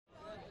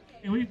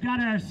We've got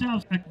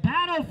ourselves a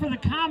battle for the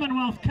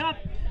Commonwealth Cup.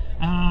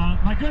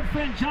 My good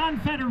friend John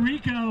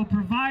Federico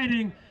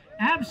providing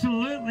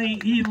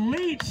absolutely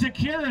elite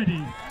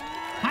security.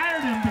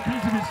 Hired him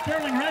because of his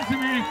sterling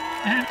resume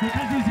and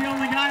because he's the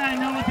only guy I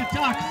know with the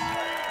Tux.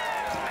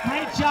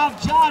 Great job,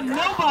 John.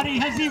 Nobody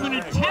has even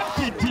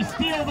attempted to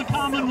steal the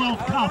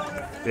Commonwealth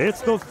Cup.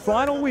 It's the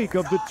final week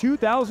of the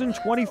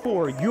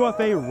 2024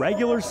 UFA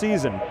regular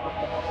season,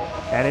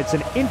 and it's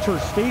an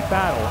interstate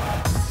battle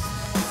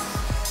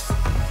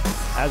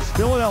as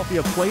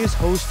Philadelphia plays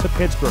host to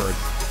Pittsburgh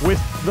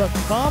with the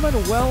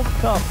Commonwealth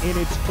Cup in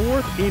its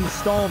fourth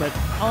installment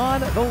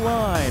on the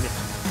line.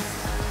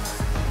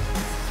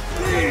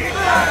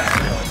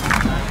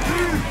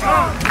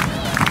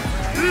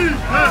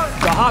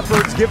 The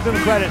Hotbirds, give them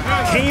credit,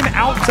 came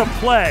out to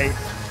play.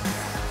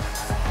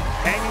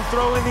 Hanging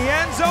throw in the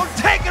end zone,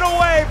 taken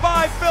away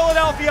by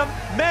Philadelphia.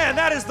 Man,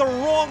 that is the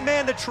wrong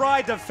man to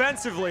try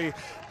defensively.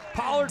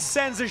 Pollard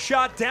sends a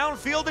shot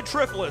downfield to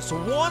Tripolis,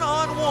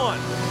 one-on-one.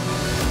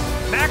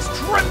 Max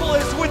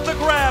Tripolis with the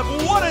grab.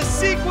 What a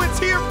sequence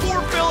here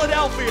for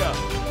Philadelphia.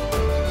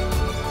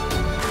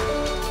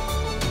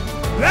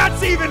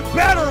 That's even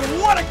better.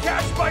 What a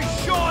catch by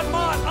Sean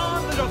Mott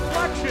on the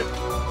deflection.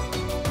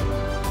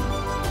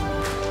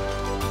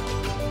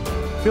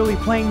 Philly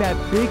playing that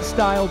big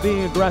style,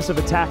 being aggressive,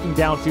 attacking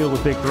downfield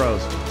with big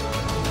throws.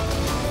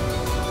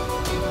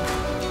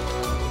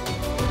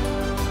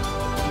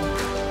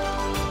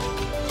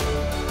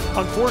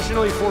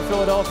 Unfortunately for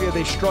Philadelphia,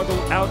 they struggled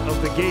out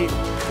of the gate,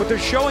 but they're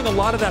showing a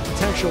lot of that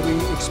potential we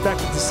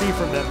expected to see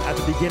from them at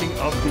the beginning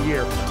of the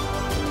year.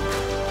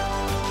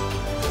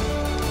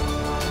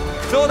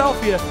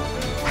 Philadelphia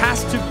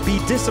has to be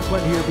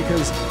disciplined here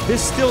because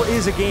this still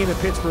is a game that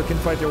Pittsburgh can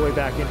fight their way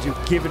back into,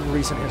 given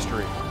recent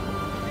history.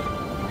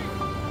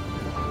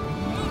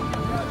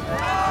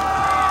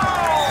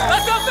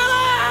 Let's go, Philly!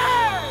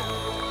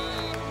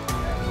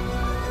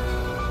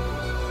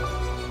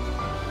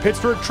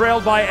 Pittsburgh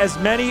trailed by as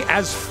many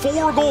as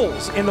 4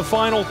 goals in the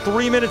final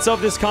 3 minutes of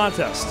this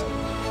contest.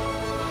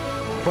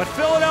 But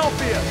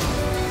Philadelphia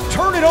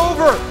turn it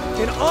over,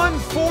 an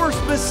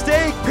unforced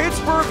mistake.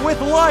 Pittsburgh with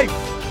life.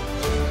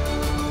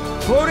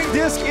 Floating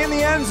disc in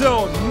the end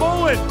zone.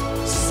 Mullen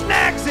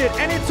snags it,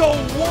 and it's a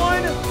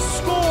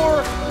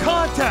 1-score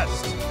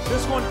contest.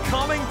 This one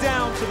coming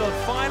down to the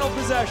final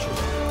possession.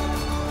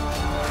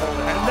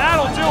 And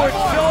that'll do it.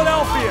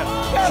 Philadelphia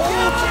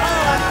holds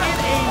on in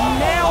a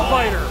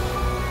nail-biter.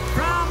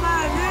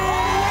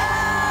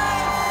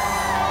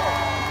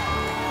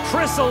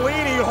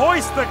 Trissolini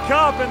hoists the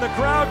cup, and the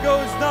crowd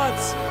goes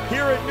nuts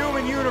here at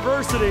Newman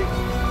University.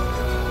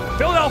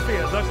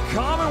 Philadelphia, the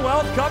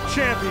Commonwealth Cup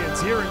champions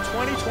here in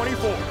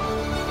 2024.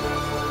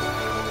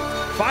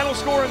 Final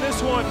score in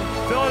this one,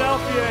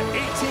 Philadelphia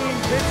 18,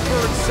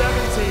 Pittsburgh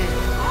 17.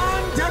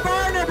 On to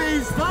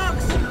Barnaby's